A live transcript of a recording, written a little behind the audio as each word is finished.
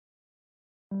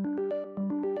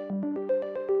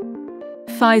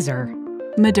Pfizer,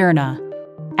 Moderna,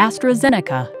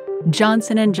 AstraZeneca,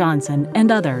 Johnson & Johnson,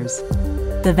 and others.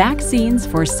 The vaccines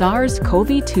for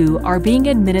SARS-CoV-2 are being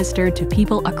administered to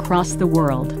people across the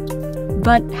world.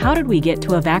 But how did we get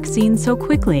to a vaccine so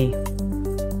quickly?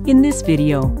 In this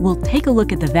video, we'll take a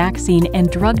look at the vaccine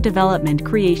and drug development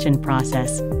creation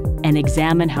process and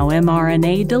examine how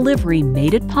mRNA delivery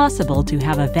made it possible to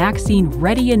have a vaccine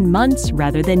ready in months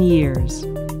rather than years.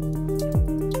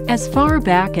 As far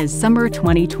back as summer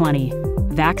 2020,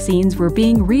 vaccines were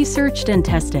being researched and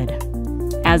tested.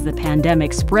 As the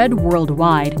pandemic spread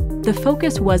worldwide, the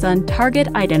focus was on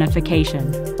target identification,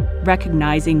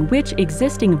 recognizing which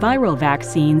existing viral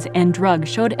vaccines and drugs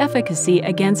showed efficacy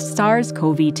against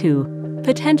SARS-CoV-2,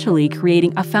 potentially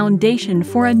creating a foundation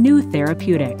for a new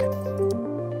therapeutic.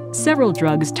 Several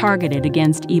drugs targeted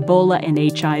against Ebola and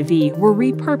HIV were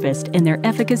repurposed and their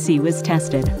efficacy was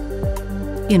tested.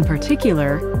 In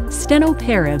particular,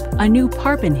 stenoparib, a new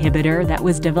PARP inhibitor that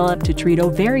was developed to treat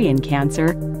ovarian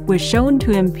cancer, was shown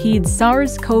to impede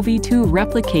SARS-CoV-2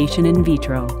 replication in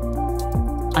vitro.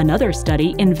 Another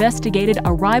study investigated a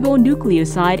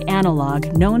ribonucleoside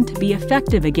analog known to be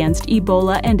effective against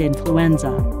Ebola and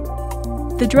influenza.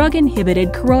 The drug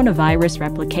inhibited coronavirus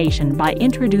replication by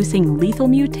introducing lethal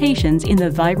mutations in the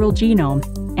viral genome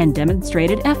and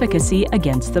demonstrated efficacy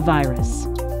against the virus.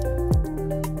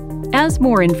 As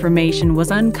more information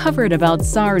was uncovered about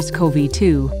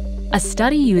SARS-CoV-2, a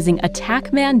study using a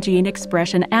TACMAN gene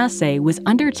expression assay was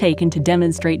undertaken to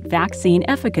demonstrate vaccine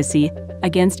efficacy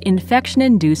against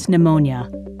infection-induced pneumonia,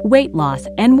 weight loss,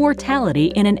 and mortality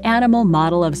in an animal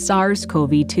model of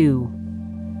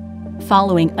SARS-CoV-2.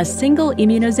 Following a single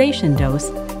immunization dose,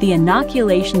 the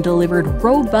inoculation delivered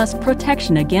robust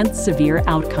protection against severe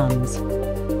outcomes.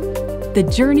 The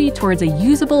journey towards a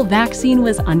usable vaccine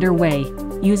was underway.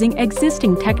 Using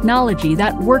existing technology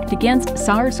that worked against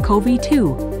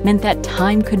SARS-CoV-2 meant that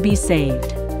time could be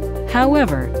saved.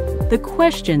 However, the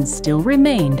question still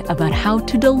remained about how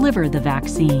to deliver the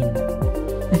vaccine.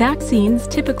 Vaccines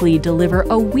typically deliver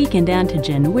a weakened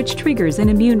antigen which triggers an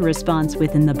immune response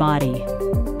within the body.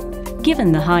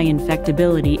 Given the high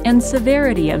infectability and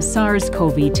severity of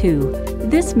SARS-CoV-2,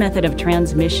 this method of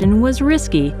transmission was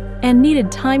risky and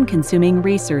needed time-consuming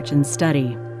research and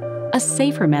study. A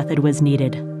safer method was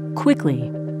needed,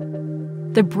 quickly.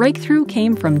 The breakthrough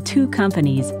came from two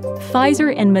companies.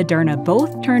 Pfizer and Moderna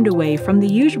both turned away from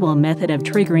the usual method of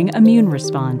triggering immune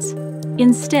response.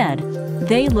 Instead,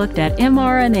 they looked at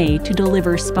mRNA to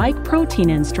deliver spike protein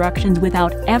instructions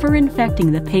without ever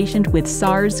infecting the patient with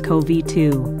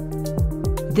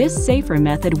SARS-CoV-2. This safer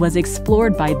method was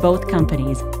explored by both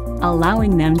companies,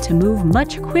 allowing them to move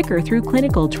much quicker through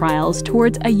clinical trials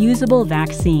towards a usable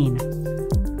vaccine.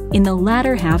 In the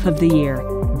latter half of the year,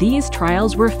 these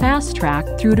trials were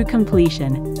fast-tracked through to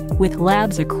completion, with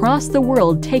labs across the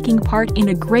world taking part in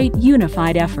a great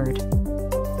unified effort.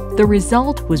 The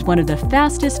result was one of the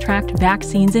fastest-tracked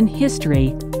vaccines in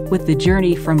history, with the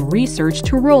journey from research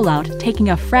to rollout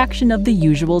taking a fraction of the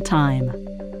usual time.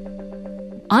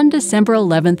 On December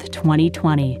 11,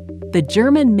 2020, the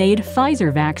German-made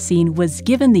Pfizer vaccine was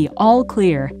given the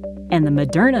all-clear, and the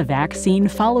Moderna vaccine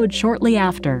followed shortly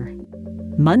after.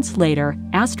 Months later,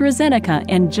 AstraZeneca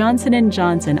and Johnson &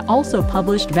 Johnson also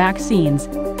published vaccines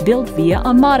built via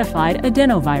a modified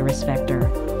adenovirus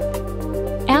vector.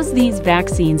 As these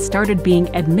vaccines started being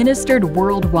administered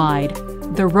worldwide,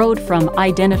 the road from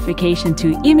identification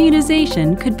to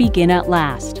immunization could begin at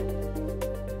last.